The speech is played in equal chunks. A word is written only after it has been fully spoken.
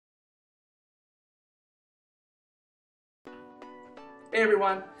Hey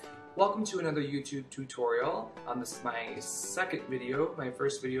everyone, welcome to another YouTube tutorial. This is my second video. My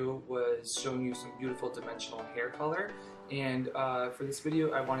first video was showing you some beautiful dimensional hair color, and for this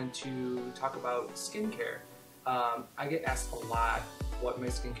video I wanted to talk about skincare. I get asked a lot what my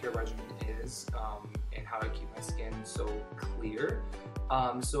skincare regimen is and how I keep my skin so clear.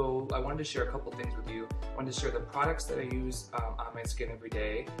 So I wanted to share a couple things with you. I wanted to share the products that I use on my skin every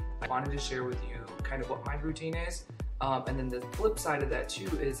day. I wanted to share with you kind of what my routine is. And then the flip side of that too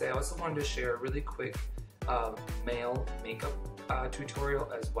is I also wanted to share a really quick male makeup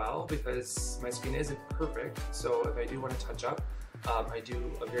tutorial as well, because my skin isn't perfect. So if I do want to touch up, I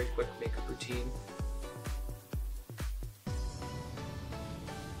do a very quick makeup routine.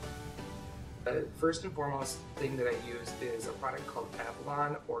 The first and foremost thing that I use is a product called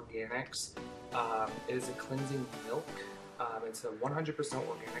Avalon Organics. It is a cleansing milk. It's a 100%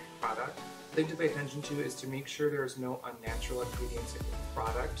 organic product. The thing to pay attention to is to make sure there's no unnatural ingredients in your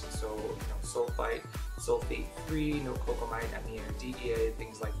product. So, sulfite, sulfate-free, no cocamide, MEA, or DEA,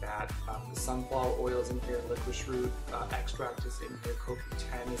 things like that. The sunflower oil is in here, licorice root extract is in here,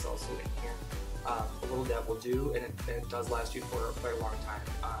 CoQ10 is also in here. A little dab will do, and it does last you for quite a long time.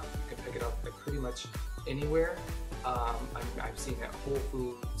 You can pick it up at pretty much anywhere. I've seen it at Whole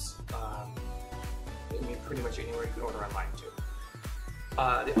Foods. I mean, pretty much anywhere you can order online too.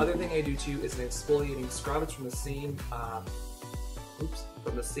 The other thing I do too is an exfoliating scrub. It's from the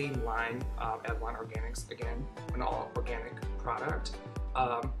same, line, Avalon Organics. Again, an all organic product.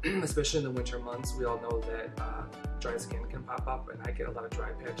 Especially in the winter months, we all know that dry skin can pop up, and I get a lot of dry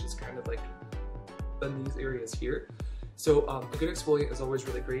patches, kind of like in these areas here. So a good exfoliant is always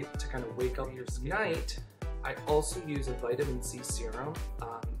really great to kind of wake up your skin. Night, I also use a vitamin C serum.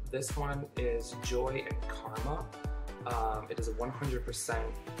 This one is Joy and Karma. It is a 100%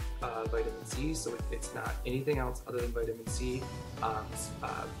 vitamin C, so it's not anything else other than vitamin C. It's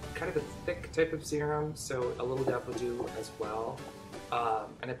kind of a thick type of serum, so a little dab will do as well.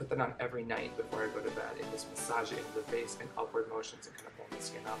 And I put that on every night before I go to bed, and just massage it into the face in upward motions and kind of pull the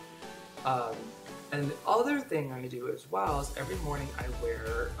skin up. And the other thing I do as well is every morning I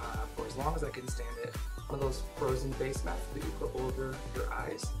wear, for as long as I can stand it, one of those frozen face masks that you put over your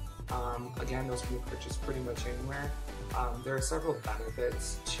eyes. Again, those can be purchased pretty much anywhere. There are several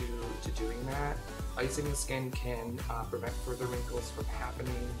benefits to doing that. Icing the skin can prevent further wrinkles from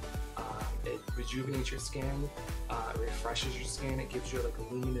happening. It rejuvenates your skin, it refreshes your skin, it gives you like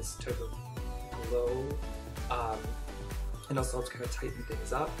a luminous type of glow. And also helps kind of tighten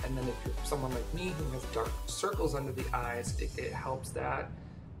things up. And then if you're someone like me who has dark circles under the eyes, it helps that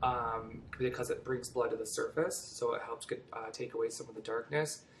because it brings blood to the surface, so it helps take away some of the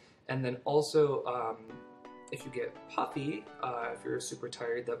darkness. And then also, if you get puffy, if you're super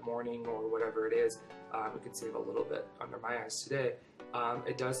tired that morning or whatever it is, we can save a little bit under my eyes today.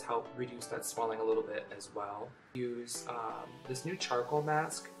 It does help reduce that swelling a little bit as well. Use this new charcoal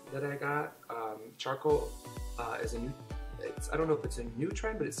mask that I got. Charcoal is a new, I don't know if it's a new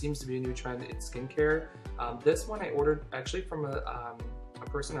trend, but it seems to be a new trend in skincare. This one I ordered actually from a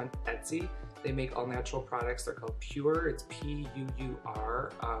person on Etsy. They make all natural products. They're called Pure. It's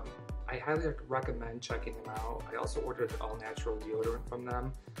P-U-U-R. I highly recommend checking them out. I also ordered all natural deodorant from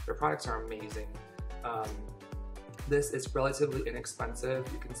them. Their products are amazing. This is relatively inexpensive.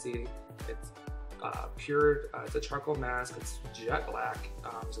 You can see it's Pure. It's a charcoal mask. It's jet black.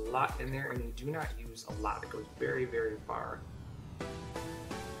 There's a lot in there, and you do not use a lot. It goes very, very far.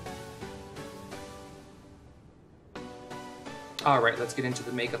 Alright, let's get into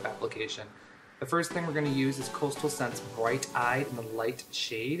the makeup application. The first thing we're going to use is Coastal Scents Bright Eyed in the light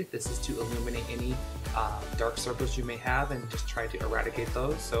shade. This is to illuminate any dark circles you may have and just try to eradicate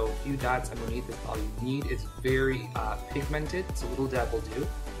those. So a few dots underneath is all you need. It's very pigmented, so a little dab will do.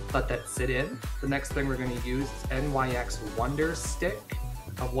 Let that sit in. The next thing we're going to use is NYX Wonder Stick.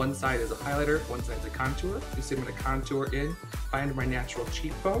 One side is a highlighter, one side is a contour. You see I'm going to contour in, find my natural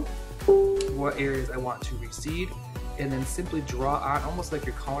cheekbone, what areas I want to recede, and then simply draw on, almost like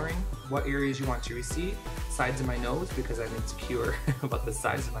you're coloring, what areas you want to recede. Sides of my nose, because I'm insecure about the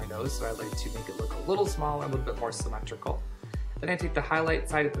size of my nose, so I like to make it look a little smaller, a little bit more symmetrical. Then I take the highlight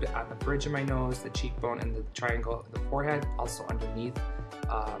side and put it on the bridge of my nose, the cheekbone, and the triangle in the forehead, also underneath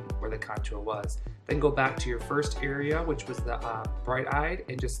where the contour was. Then go back to your first area, which was the bright-eyed,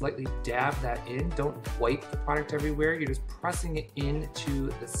 and just lightly dab that in. Don't wipe the product everywhere, you're just pressing it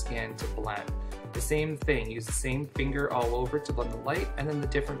into the skin to blend. The same thing, use the same finger all over to blend the light, and then the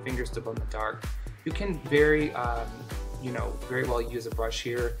different fingers to blend the dark. You can very well use a brush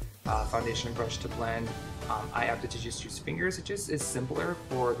here foundation brush to blend. I opted to just use fingers. It just is simpler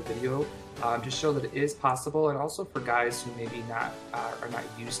for the video to show that it is possible, and also for guys who maybe are not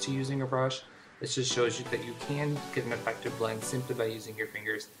used to using a brush. This just shows you that you can get an effective blend simply by using your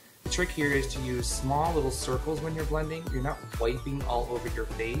fingers. The trick here is to use small little circles when you're blending. You're not wiping all over your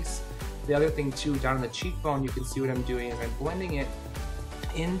face. The other thing too, down on the cheekbone, you can see what I'm doing is I'm blending it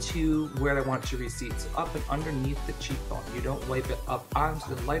into where I want to recede, so up and underneath the cheekbone. You don't wipe it up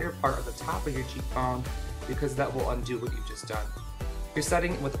onto the lighter part of the top of your cheekbone, because that will undo what you've just done. You're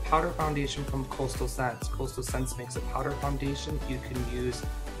setting with a powder foundation from Coastal Scents. Coastal Scents makes a powder foundation you can use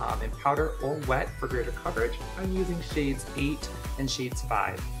in powder or wet for greater coverage. I'm using shades 8 and shades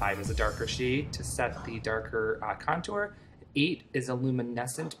 5. 5 is a darker shade to set the darker contour. 8 is a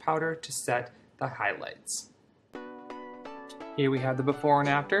luminescent powder to set the highlights. Here we have the before and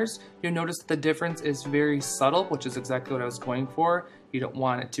afters. You'll notice that the difference is very subtle, which is exactly what I was going for. You don't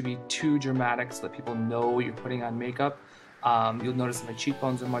want it to be too dramatic so that people know you're putting on makeup. You'll notice my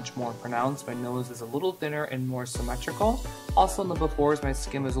cheekbones are much more pronounced. My nose is a little thinner and more symmetrical. Also in the befores, my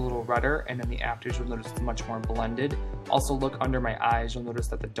skin is a little redder, and in the afters, you'll notice it's much more blended. Also look under my eyes. You'll notice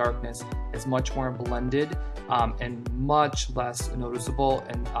that the darkness is much more blended and much less noticeable,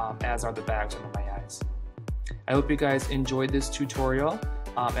 and as are the bags under my eyes. I hope you guys enjoyed this tutorial.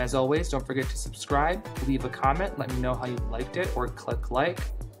 As always, don't forget to subscribe, leave a comment, let me know how you liked it, or click like.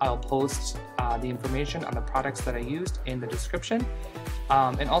 I'll post the information on the products that I used in the description.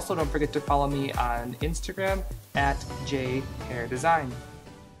 And also don't forget to follow me on Instagram @JHairDesign.